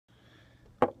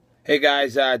Hey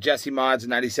guys, Jesse Mods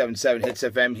 97.7 Hits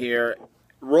FM here.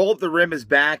 Roll Up the Rim is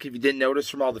back if you didn't notice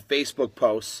from all the Facebook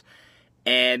posts.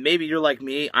 And maybe you're like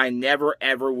me, I never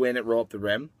ever win at Roll Up the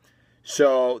Rim.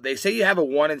 So they say you have a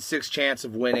 1 in 6 chance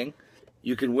of winning.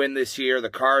 You can win this year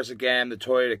the cars again, the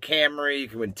Toyota Camry, you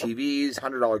can win TVs,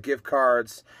 $100 gift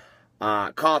cards,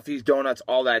 coffees, donuts,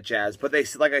 all that jazz. But they,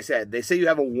 like I said, they say you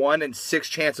have a 1 in 6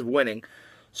 chance of winning.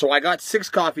 So I got 6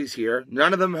 coffees here.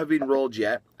 None of them have been rolled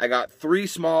yet. I got 3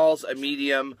 smalls, a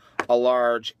medium, a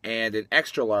large, and an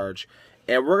extra large.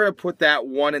 And we're going to put that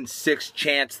 1 in 6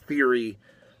 chance theory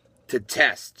to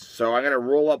test. So I'm going to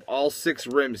roll up all 6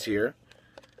 rims here.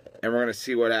 And we're going to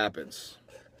see what happens.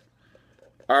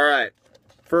 All right.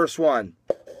 First one.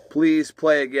 Please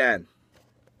play again.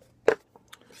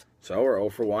 So we're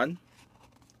 0 for 1.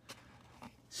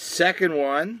 Second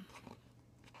one.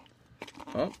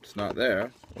 Oh, it's not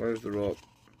there. Where's the roll?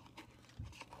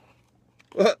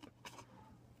 What?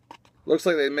 Looks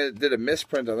like they did a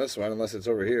misprint on this one, unless it's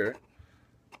over here.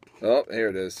 Oh, here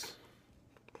it is.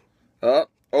 Oh,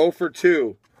 0 for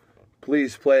 2.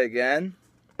 Please play again.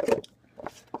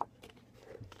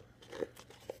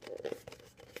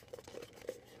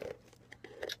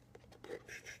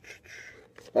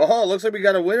 Oh, looks like we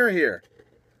got a winner here.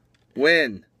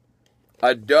 Win.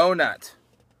 A donut.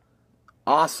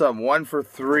 Awesome. 1 for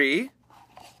 3.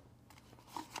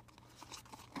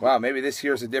 Wow, maybe this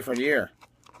year's a different year.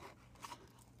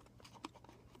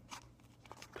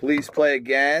 Please play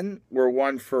again. We're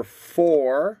 1 for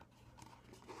 4.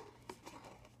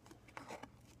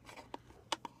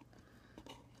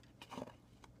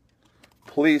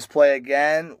 Please play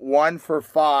again. 1 for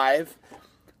 5.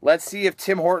 Let's see if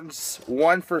Tim Horton's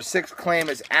 1 for 6 claim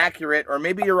is accurate, or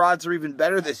maybe your odds are even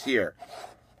better this year.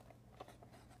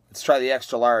 Let's try the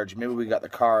extra large. Maybe we got the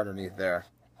car underneath there.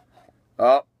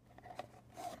 Oh.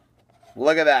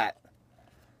 Look at that.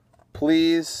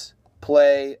 Please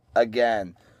play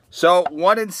again. So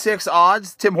 1 in 6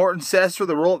 odds, Tim Horton says, for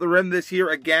the Roll Up the Rim this year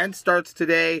again. Starts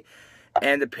today.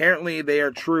 And apparently they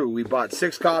are true. We bought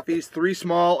 6 coffees, 3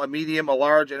 small, a medium, a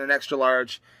large, and an extra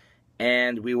large.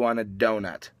 And we won a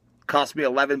donut. Cost me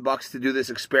 $11 to do this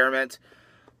experiment.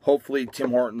 Hopefully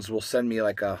Tim Hortons will send me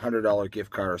like a $100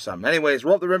 gift card or something. Anyways,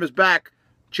 Roll Up the Rim is back.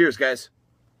 Cheers, guys.